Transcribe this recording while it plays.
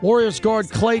Warriors guard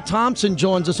Klay Thompson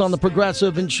joins us on the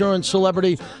Progressive Insurance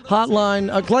Celebrity Hotline.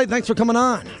 Klay, thanks for coming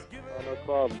on. No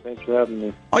problem. Thanks for having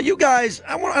me. Are you guys,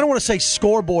 I don't want to say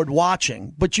scoreboard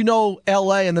watching, but you know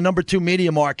L.A. and the number 2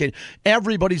 media market,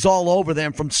 everybody's all over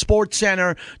them, from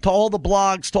SportsCenter to all the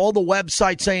blogs to all the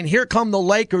websites saying, here come the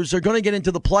Lakers. They're going to get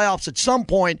into the playoffs at some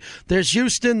point. There's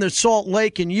Houston, there's Salt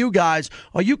Lake, and you guys.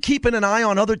 Are you keeping an eye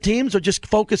on other teams or just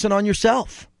focusing on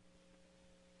yourself?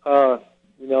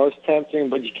 It's tempting,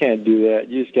 but you can't do that.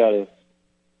 You just got to,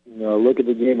 look at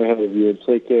the game ahead of you and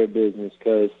take care of business,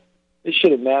 because it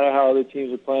shouldn't matter how other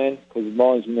teams are playing, because as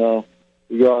long as,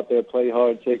 we go out there, play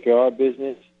hard, take care of our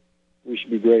business, we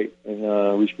should be great,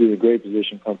 and we should be in a great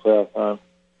position come playoff time.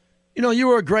 You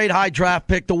were a great high draft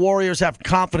pick. The Warriors have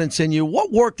confidence in you.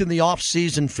 What worked in the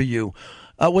offseason for you?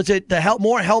 Was it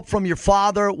more help from your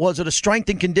father? Was it a strength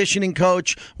and conditioning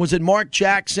coach? Was it Mark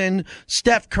Jackson,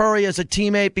 Steph Curry as a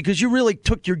teammate? Because you really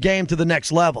took your game to the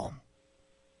next level.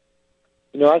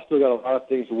 I still got a lot of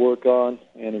things to work on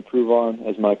and improve on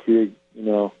as my career,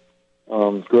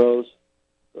 grows.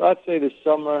 But I'd say this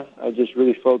summer I just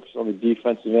really focused on the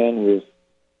defensive end with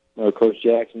Coach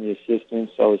Jackson, the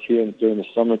assistants. I was here during the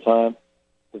summertime,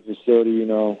 the facility,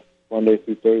 Monday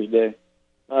through Thursday.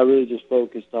 I really just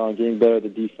focused on getting better at the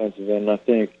defensive end. And I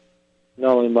think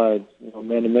not only my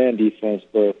man-to-man defense,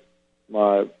 but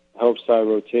my help side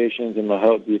rotations and my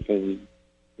help defense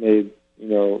made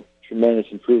tremendous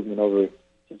improvement over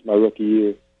since my rookie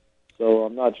year. So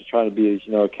I'm not just trying to be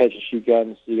a catch-and-shoot guy in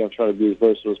the league. I'm trying to be as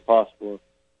versatile as possible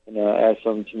and add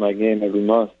something to my game every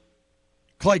month.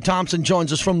 Klay Thompson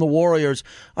joins us from the Warriors.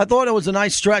 I thought it was a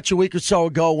nice stretch a week or so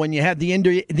ago when you had the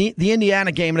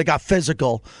Indiana game and it got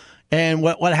physical. And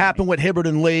what happened with Hibbert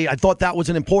and Lee, I thought that was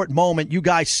an important moment. You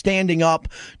guys standing up,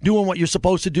 doing what you're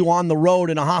supposed to do on the road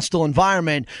in a hostile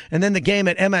environment. And then the game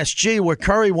at MSG where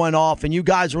Curry went off and you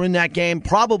guys were in that game,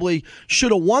 probably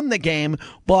should have won the game.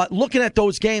 But looking at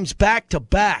those games back to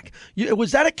back,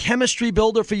 was that a chemistry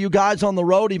builder for you guys on the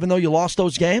road, even though you lost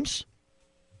those games?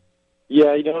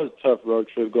 Yeah, it was a tough road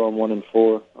trip going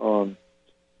 1-4.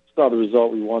 It's not the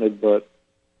result we wanted, but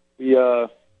we,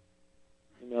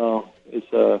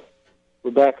 we're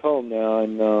back home now,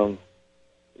 and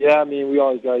we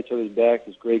always got each other's back.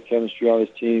 There's great chemistry on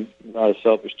this team. Not a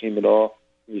selfish team at all.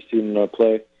 You see them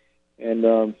play, and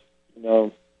it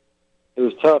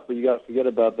was tough, but you got to forget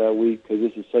about that week because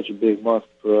this is such a big month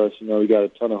for us. We got a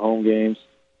ton of home games,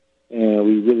 and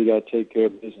we really got to take care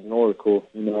of business in Oracle.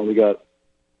 We got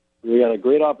a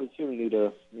great opportunity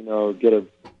to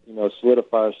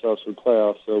solidify ourselves for the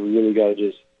playoffs. So we really got to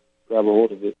just grab a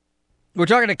hold of it. We're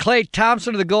talking to Klay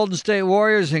Thompson of the Golden State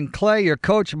Warriors. And Klay, your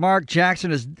coach, Mark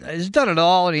Jackson, has done it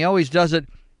all, and he always does it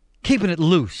keeping it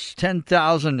loose.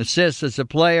 10,000 assists as a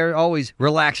player, always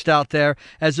relaxed out there.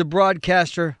 As a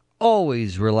broadcaster,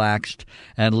 always relaxed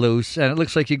and loose. And it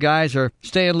looks like you guys are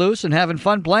staying loose and having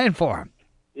fun playing for him.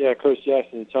 Yeah, Coach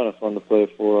Jackson's a ton of fun to play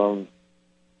for.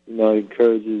 He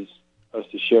encourages us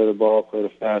to share the ball, play at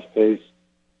a fast pace.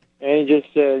 And he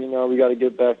just said, we got to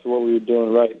get back to what we were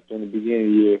doing right in the beginning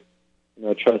of the year.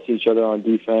 Trust each other on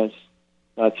defense,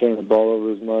 not turning the ball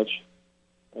over as much,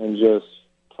 and just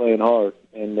playing hard.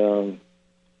 And,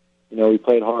 we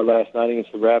played hard last night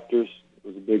against the Raptors. It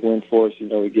was a big win for us.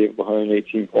 We gave up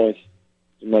 118 points.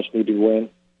 It was a much-needed win.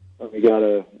 And we got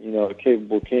a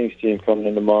capable Kings team coming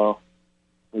in tomorrow.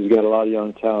 We've got a lot of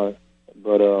young talent,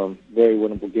 but very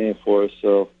winnable game for us.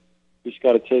 So we just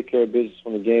got to take care of business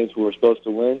from the games we're supposed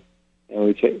to win, and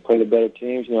we play the better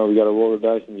teams. We got to roll the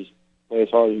dice and just play as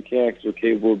hard as you can because we're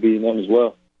capable of beating them as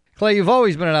well. Klay, you've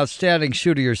always been an outstanding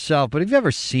shooter yourself, but have you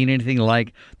ever seen anything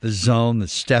like the zone that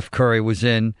Steph Curry was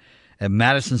in at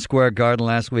Madison Square Garden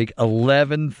last week?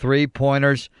 11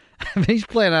 three-pointers. He's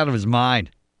playing out of his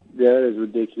mind. Yeah, it is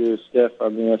ridiculous. Steph,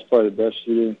 that's probably the best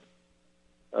shooting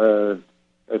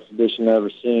exhibition I've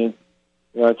ever seen.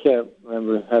 I can't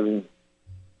remember having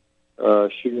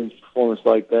shooting performance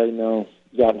like that.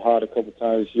 Gotten hot a couple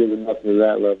times this year, but nothing to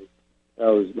that level. That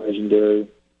was legendary.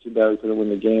 Too bad we couldn't win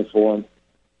the game for him.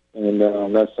 And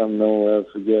that's something no one will ever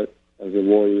forget as a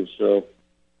Warrior. So,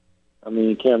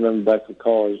 you can't remember back to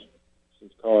college,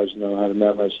 since college, having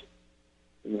that much,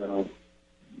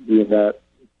 being that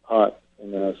hot.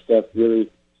 And Steph really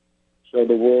showed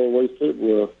the world what he fit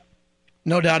with.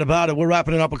 No doubt about it. We're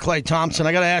wrapping it up with Klay Thompson.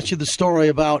 I got to ask you the story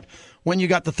about when you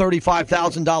got the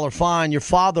 $35,000 fine. Your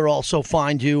father also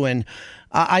fined you, and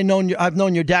I've known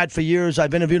your dad for years.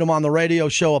 I've interviewed him on the radio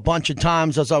show a bunch of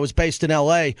times as I was based in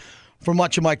L.A. for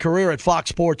much of my career at Fox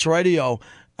Sports Radio.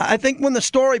 I think when the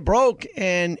story broke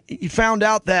and you found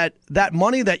out that that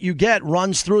money that you get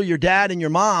runs through your dad and your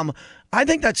mom, I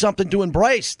think that's something to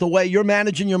embrace, the way you're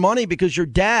managing your money, because your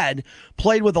dad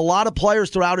played with a lot of players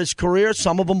throughout his career.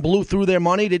 Some of them blew through their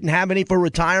money, didn't have any for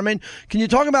retirement. Can you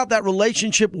talk about that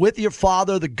relationship with your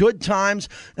father, the good times,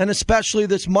 and especially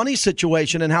this money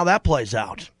situation and how that plays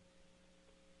out?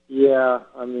 Yeah,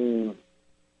 I mean,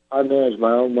 I manage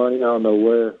my own money. I don't know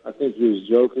where. I think he was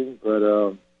joking,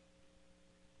 but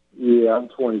yeah, I'm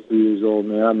 23 years old,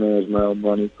 man. I manage my own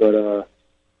money, but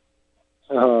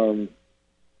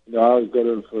you know, I always go to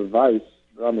him for advice.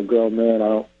 But I'm a grown man. I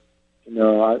don't, you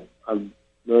know, I've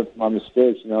learned from my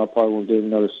mistakes. You know, I probably won't get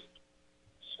another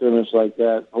scrimmage like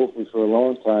that, hopefully for a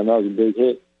long time. That was a big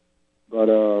hit. But,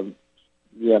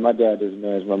 yeah, my dad doesn't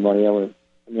manage my money.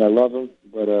 I love him,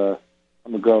 but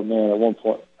I'm a grown man. At one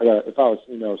point, if I was,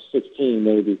 you know, 16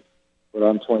 maybe, but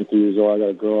I'm 23 years old, I got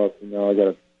to grow up. You know, I got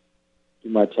to do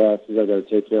my taxes. I got to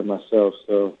take care of myself.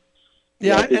 So,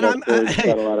 yeah, I think and got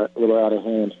a little out of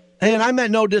hand. Hey, and I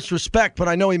meant no disrespect, but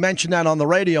I know he mentioned that on the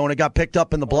radio and it got picked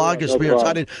up in the blogosphere. So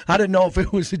I didn't know if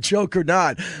it was a joke or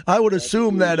not. I would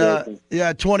assume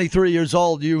that, 23 years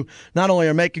old, you not only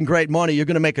are making great money, you're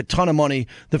going to make a ton of money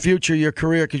the future of your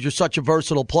career because you're such a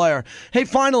versatile player. Hey,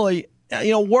 finally,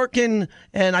 you know, working,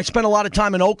 and I spent a lot of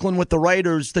time in Oakland with the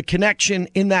Raiders, the connection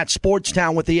in that sports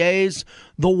town with the A's,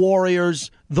 the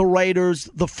Warriors, the Raiders,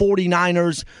 the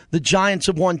 49ers. The Giants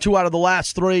have won 2 out of the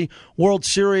last 3 World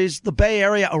Series. The Bay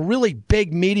Area, a really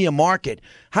big media market.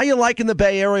 How you liking the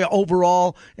Bay Area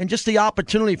overall, and just the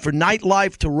opportunity for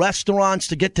nightlife, to restaurants,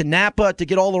 to get to Napa, to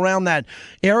get all around that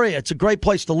area? It's a great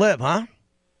place to live, huh?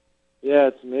 Yeah,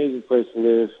 it's an amazing place to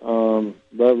live.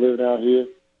 Love living out here.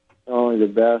 Not only the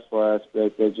basketball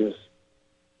aspect, but just,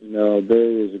 you know, Bay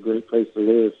Area is a great place to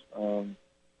live. You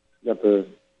got the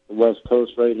West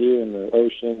Coast right here and the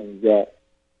ocean, and you got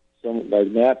some like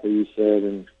Napa, you said,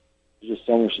 and there's just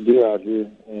so much to do out here.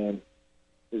 And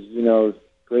there's, you know,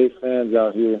 great fans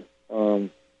out here,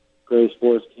 great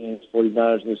sports teams,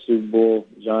 49ers in the Super Bowl,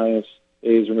 Giants,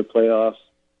 A's in the playoffs.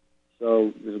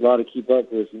 So there's a lot to keep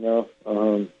up with, you know.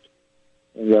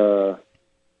 You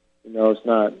know, it's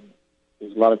not.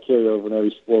 There's a lot of carryover in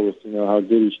every sport with, you know, how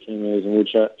good each team is, and we're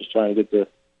just trying to get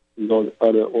these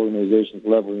other organizations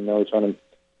level, you know, trying to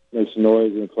make some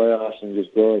noise in the playoffs and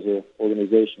just grow as an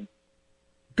organization.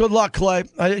 Good luck,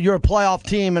 Klay. You're a playoff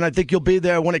team, and I think you'll be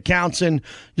there when it counts, and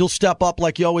you'll step up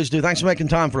like you always do. Thanks for making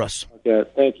time for us. Okay,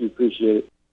 thank you. Appreciate it.